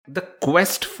the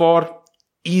quest for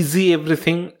easy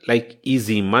everything, like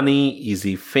easy money,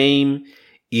 easy fame,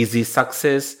 easy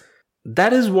success,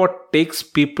 that is what takes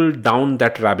people down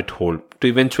that rabbit hole to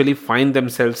eventually find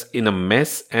themselves in a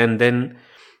mess and then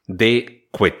they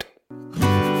quit.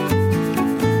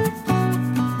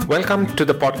 Welcome to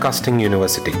the Podcasting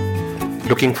University.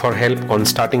 Looking for help on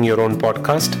starting your own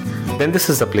podcast? Then this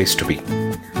is the place to be.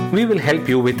 We will help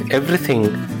you with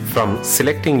everything from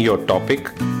selecting your topic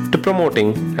to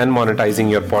promoting and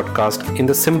monetizing your podcast in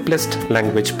the simplest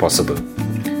language possible.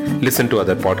 Listen to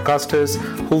other podcasters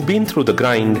who've been through the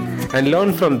grind and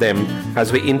learn from them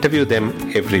as we interview them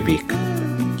every week.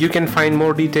 You can find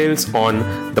more details on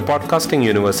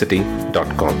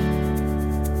thepodcastinguniversity.com.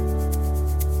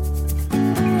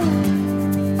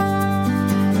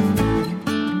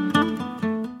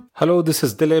 Hello, this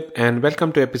is Dilip and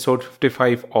welcome to episode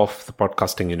 55 of the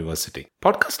Podcasting University.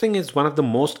 Podcasting is one of the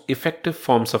most effective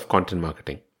forms of content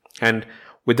marketing. And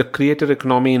with the creator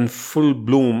economy in full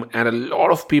bloom and a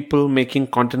lot of people making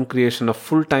content creation a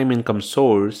full-time income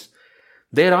source,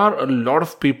 there are a lot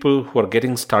of people who are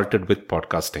getting started with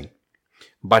podcasting.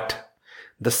 But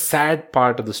the sad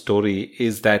part of the story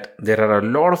is that there are a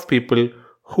lot of people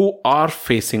who are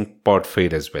facing pod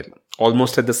fade as well,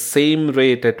 almost at the same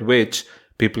rate at which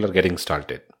people are getting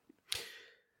started.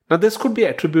 Now, this could be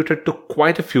attributed to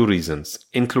quite a few reasons,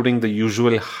 including the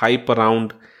usual hype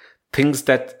around things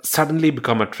that suddenly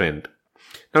become a trend.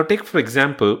 Now, take for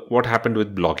example what happened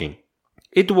with blogging.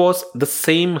 It was the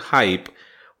same hype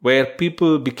where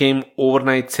people became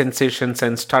overnight sensations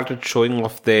and started showing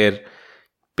off their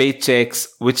paychecks,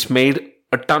 which made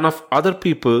a ton of other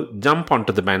people jump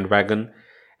onto the bandwagon.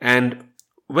 And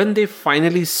when they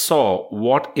finally saw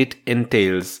what it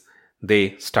entails,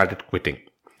 they started quitting.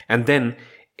 And then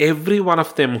every one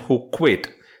of them who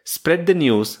quit spread the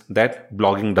news that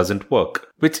blogging doesn't work,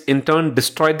 which in turn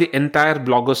destroyed the entire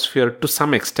blogosphere to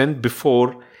some extent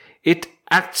before it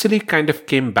actually kind of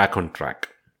came back on track.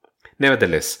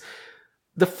 Nevertheless,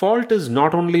 the fault is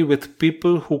not only with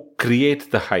people who create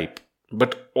the hype,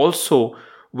 but also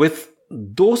with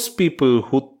those people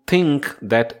who think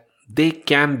that they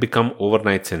can become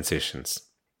overnight sensations.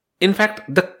 In fact,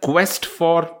 the quest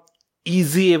for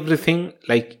easy everything,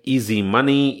 like easy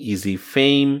money, easy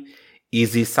fame,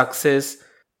 easy success,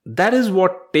 that is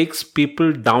what takes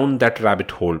people down that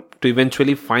rabbit hole to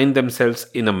eventually find themselves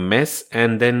in a mess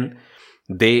and then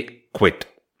they quit.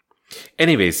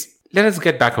 Anyways, let us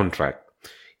get back on track.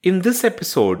 In this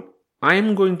episode, I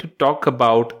am going to talk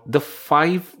about the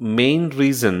 5 main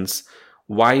reasons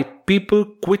why people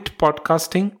quit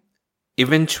podcasting,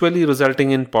 eventually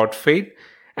resulting in pod fade,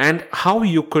 and how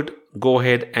you could go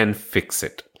ahead and fix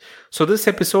it. So this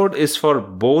episode is for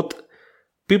both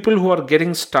people who are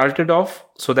getting started off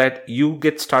so that you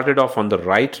get started off on the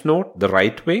right note, the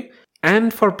right way,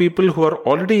 and for people who are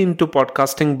already into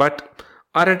podcasting but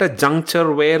are at a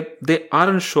juncture where they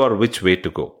aren't sure which way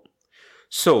to go.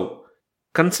 So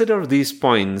consider these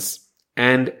points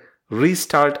and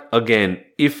restart again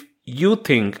if you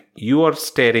think you are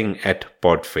staring at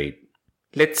pod fade.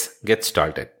 Let's get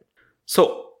started.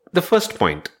 So the first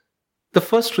point. The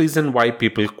first reason why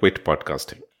people quit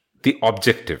podcasting, the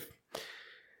objective.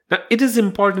 Now, it is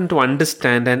important to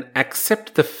understand and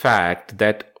accept the fact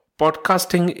that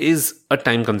podcasting is a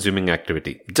time-consuming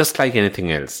activity, just like anything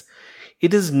else.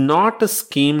 It is not a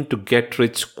scheme to get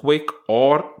rich quick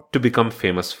or to become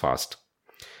famous fast.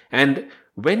 And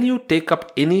when you take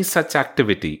up any such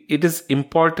activity, it is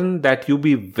important that you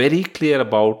be very clear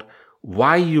about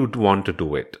why you'd want to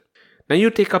do it. Now, you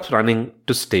take up running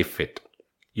to stay fit.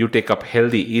 You take up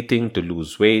healthy eating to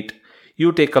lose weight.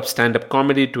 You take up stand-up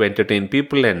comedy to entertain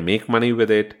people and make money with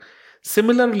it.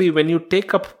 Similarly, when you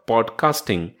take up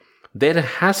podcasting, there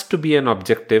has to be an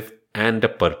objective and a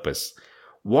purpose.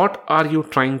 What are you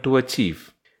trying to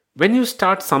achieve? When you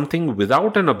start something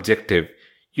without an objective,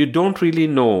 you don't really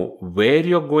know where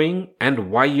you're going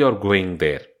and why you're going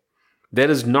there.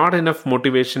 There is not enough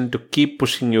motivation to keep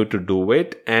pushing you to do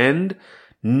it and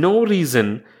no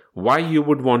reason why you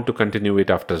would want to continue it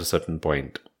after a certain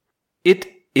point. It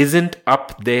isn't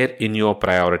up there in your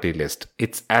priority list.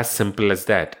 It's as simple as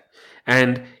that.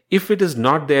 And if it is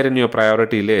not there in your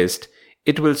priority list,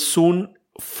 it will soon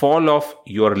fall off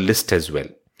your list as well.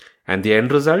 And the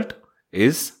end result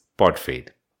is pod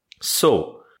fade.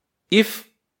 So, if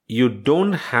you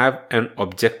don't have an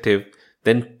objective,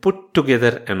 then put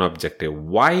together an objective.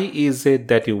 Why is it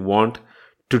that you want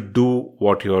to do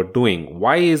what you're doing?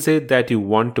 Why is it that you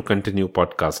want to continue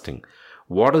podcasting?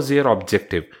 What is your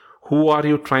objective? Who are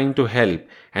you trying to help?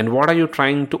 And what are you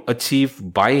trying to achieve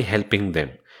by helping them?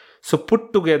 So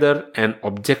put together an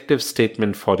objective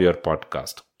statement for your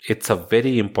podcast. It's a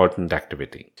very important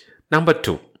activity. Number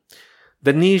 2,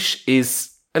 the niche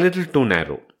is a little too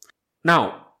narrow.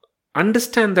 Now,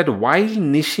 understand that while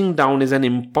niching down is an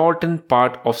important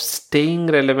part of staying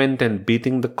relevant and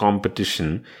beating the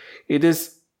competition, it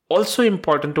is also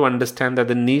important to understand that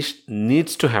the niche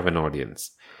needs to have an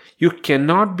audience. You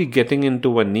cannot be getting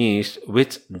into a niche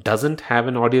which doesn't have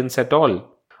an audience at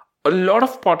all. A lot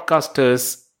of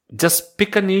podcasters just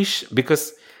pick a niche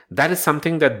because that is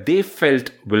something that they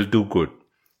felt will do good.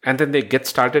 And then they get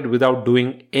started without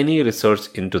doing any research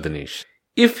into the niche.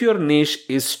 If your niche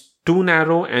is too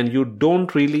narrow and you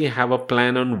don't really have a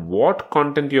plan on what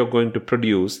content you're going to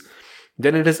produce,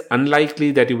 then it is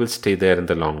unlikely that you will stay there in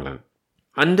the long run.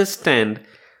 Understand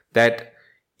that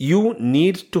you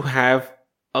need to have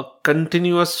a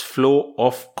continuous flow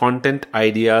of content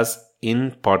ideas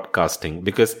in podcasting,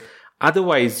 because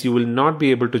otherwise you will not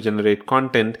be able to generate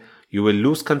content, you will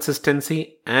lose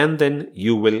consistency, and then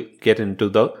you will get into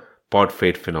the pod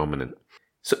fade phenomenon.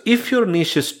 So if your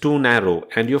niche is too narrow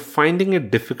and you're finding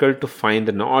it difficult to find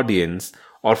an audience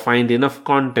or find enough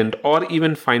content or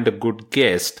even find a good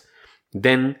guest,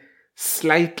 then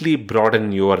slightly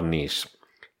broaden your niche.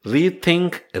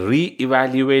 Rethink,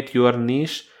 reevaluate your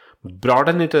niche,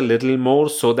 broaden it a little more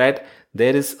so that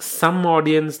there is some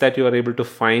audience that you are able to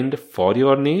find for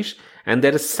your niche and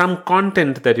there is some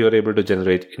content that you are able to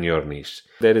generate in your niche.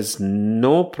 There is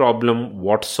no problem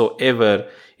whatsoever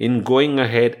in going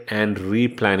ahead and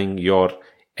replanning your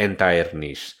entire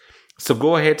niche. So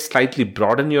go ahead, slightly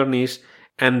broaden your niche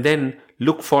and then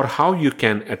look for how you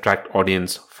can attract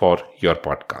audience for your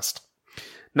podcast.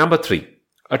 Number 3,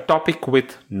 a topic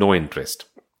with no interest.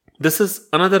 This is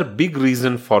another big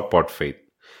reason for pod fade.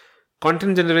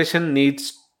 Content generation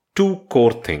needs 2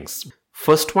 core things.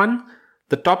 First one,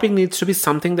 the topic needs to be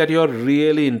something that you're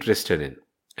really interested in.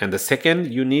 And the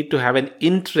second, you need to have an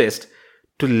interest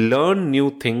to learn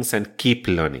new things and keep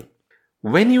learning.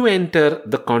 When you enter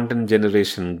the content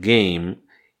generation game,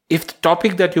 if the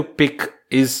topic that you pick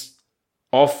is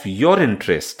of your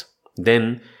interest,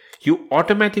 then you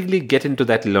automatically get into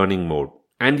that learning mode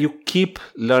and you keep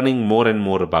learning more and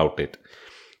more about it.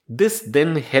 This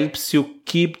then helps you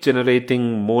keep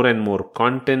generating more and more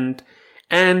content,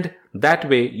 and that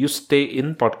way you stay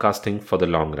in podcasting for the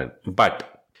long run.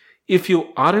 But if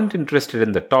you aren't interested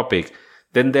in the topic,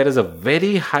 then there is a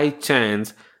very high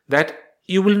chance that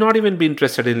you will not even be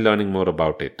interested in learning more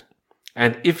about it.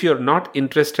 And if you're not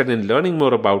interested in learning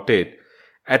more about it,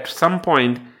 at some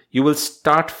point you will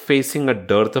start facing a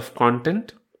dearth of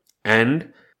content.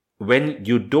 And when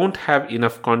you don't have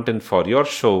enough content for your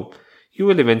show, you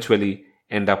will eventually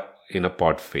end up in a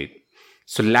pod fade.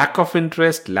 So lack of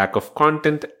interest, lack of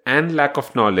content, and lack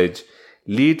of knowledge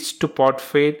leads to pod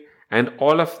fade. And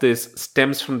all of this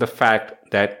stems from the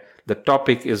fact that the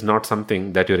topic is not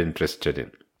something that you're interested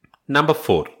in. Number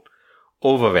 4,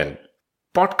 overwhelm.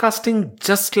 Podcasting,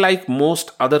 just like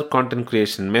most other content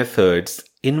creation methods,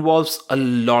 involves a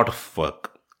lot of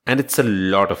work. And it's a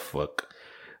lot of work.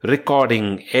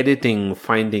 Recording, editing,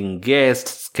 finding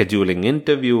guests, scheduling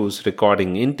interviews,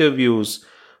 recording interviews,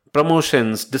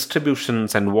 promotions,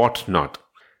 distributions, and whatnot.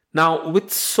 Now,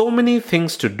 with so many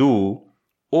things to do,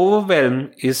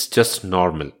 overwhelm is just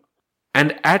normal.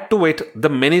 And add to it the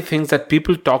many things that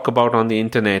people talk about on the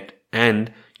internet,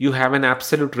 and you have an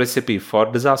absolute recipe for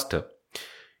disaster.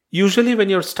 Usually when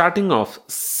you're starting off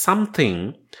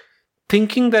something,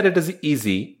 thinking that it is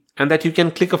easy and that you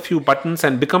can click a few buttons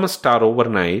and become a star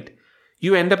overnight,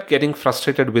 you end up getting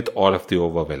frustrated with all of the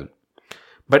overwhelm.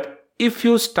 But if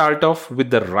you start off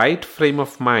with the right frame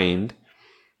of mind,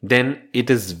 then it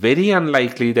is very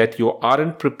unlikely that you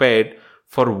aren't prepared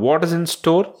for what is in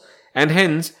store, and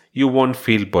hence you won't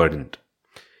feel burdened.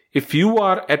 If you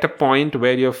are at a point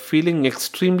where you're feeling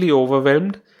extremely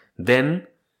overwhelmed, then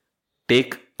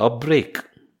take a break.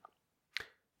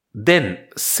 Then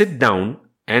sit down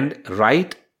and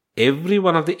write every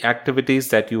one of the activities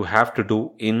that you have to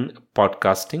do in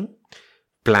podcasting,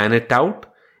 plan it out,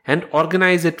 and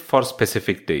organize it for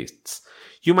specific dates.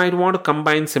 You might want to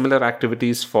combine similar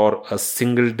activities for a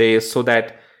single day so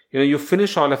that you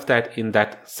finish all of that in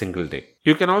that single day.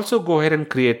 You can also go ahead and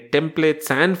create templates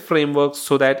and frameworks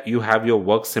so that you have your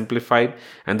work simplified.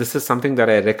 And this is something that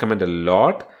I recommend a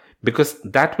lot because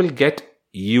that will get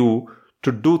you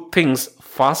to do things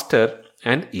faster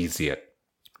and easier.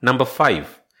 Number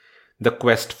 5, the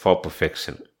quest for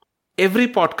perfection. Every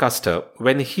podcaster,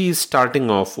 when he is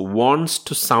starting off, wants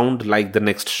to sound like the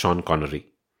next Sean Connery.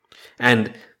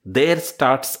 And there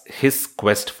starts his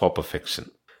quest for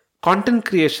perfection. Content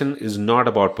creation is not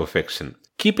about perfection.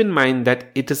 Keep in mind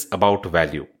that it is about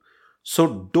value.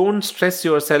 So don't stress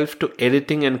yourself to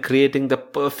editing and creating the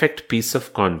perfect piece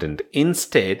of content.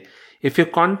 Instead, if your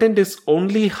content is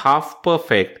only half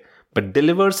perfect but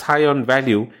delivers high on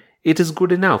value, it is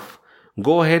good enough.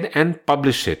 Go ahead and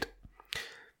publish it.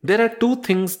 There are two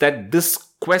things that this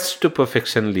quest to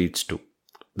perfection leads to.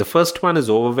 The first one is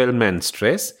overwhelm and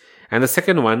stress, and the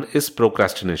second one is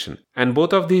procrastination. And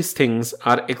both of these things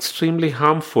are extremely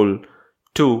harmful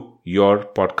to your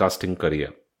podcasting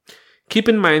career. Keep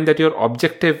in mind that your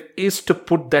objective is to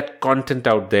put that content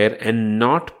out there and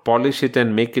not polish it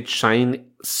and make it shine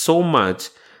so much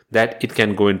that it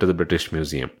can go into the British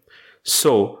Museum.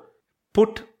 So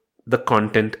put the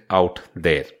content out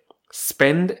there.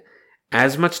 Spend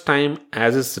as much time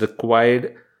as is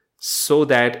required so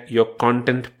that your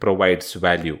content provides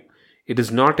value. It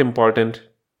is not important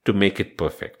to make it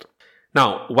perfect.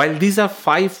 Now, while these are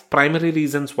 5 primary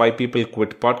reasons why people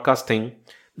quit podcasting,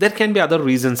 there can be other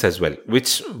reasons as well,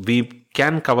 which we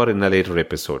can cover in a later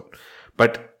episode.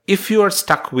 But if you are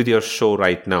stuck with your show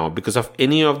right now because of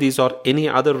any of these or any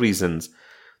other reasons,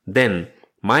 then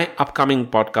my upcoming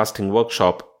podcasting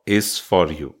workshop is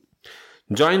for you.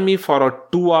 Join me for a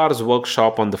 2 hours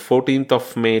workshop on the 14th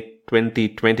of May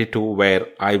 2022, where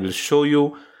I will show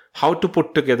you how to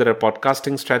put together a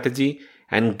podcasting strategy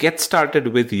and get started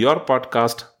with your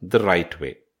podcast the right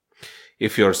way.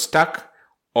 If you're stuck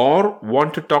or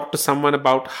want to talk to someone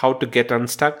about how to get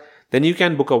unstuck, then you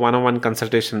can book a one-on-one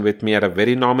consultation with me at a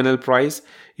very nominal price.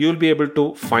 You'll be able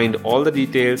to find all the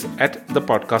details at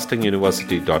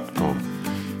thepodcastinguniversity.com.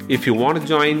 If you want to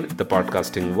join the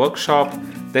podcasting workshop,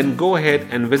 then go ahead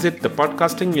and visit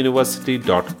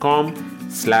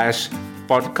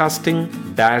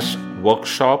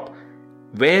thepodcastinguniversity.com/podcasting-workshop,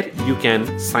 where you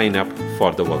can sign up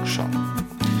for the workshop.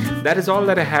 That is all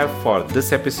that I have for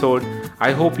this episode.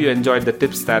 I hope you enjoyed the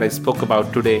tips that I spoke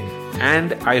about today,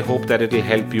 and I hope that it will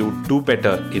help you do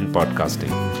better in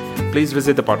podcasting. Please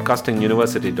visit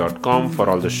thepodcastinguniversity.com for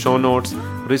all the show notes,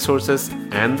 resources,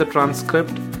 and the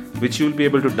transcript, which you'll be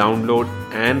able to download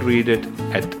and read it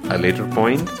at a later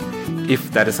point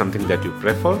if that is something that you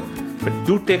prefer. But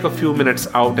do take a few minutes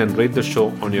out and rate the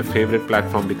show on your favorite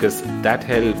platform, because that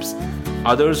helps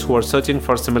others who are searching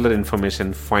for similar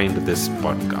information find this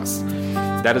podcast.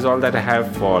 That is all that I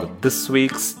have for this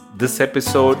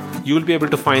episode. You will be able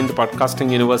to find the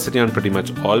Podcasting University on pretty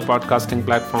much all podcasting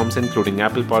platforms, including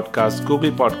Apple Podcasts,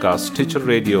 Google Podcasts, Stitcher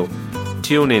Radio,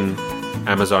 TuneIn,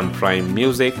 Amazon Prime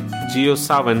Music,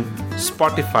 JioSaavn,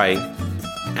 Spotify,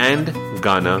 and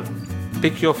Gaana.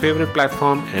 Pick your favorite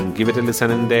platform and give it a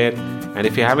listen in there. And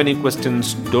if you have any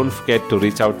questions, don't forget to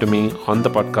reach out to me on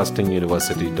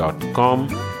thepodcastinguniversity.com.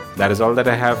 That is all that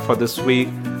I have for this week.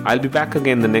 I'll be back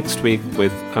again the next week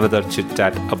with another chit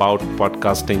chat about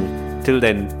podcasting. Till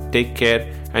then, take care,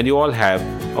 and you all have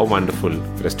a wonderful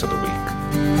rest of the week.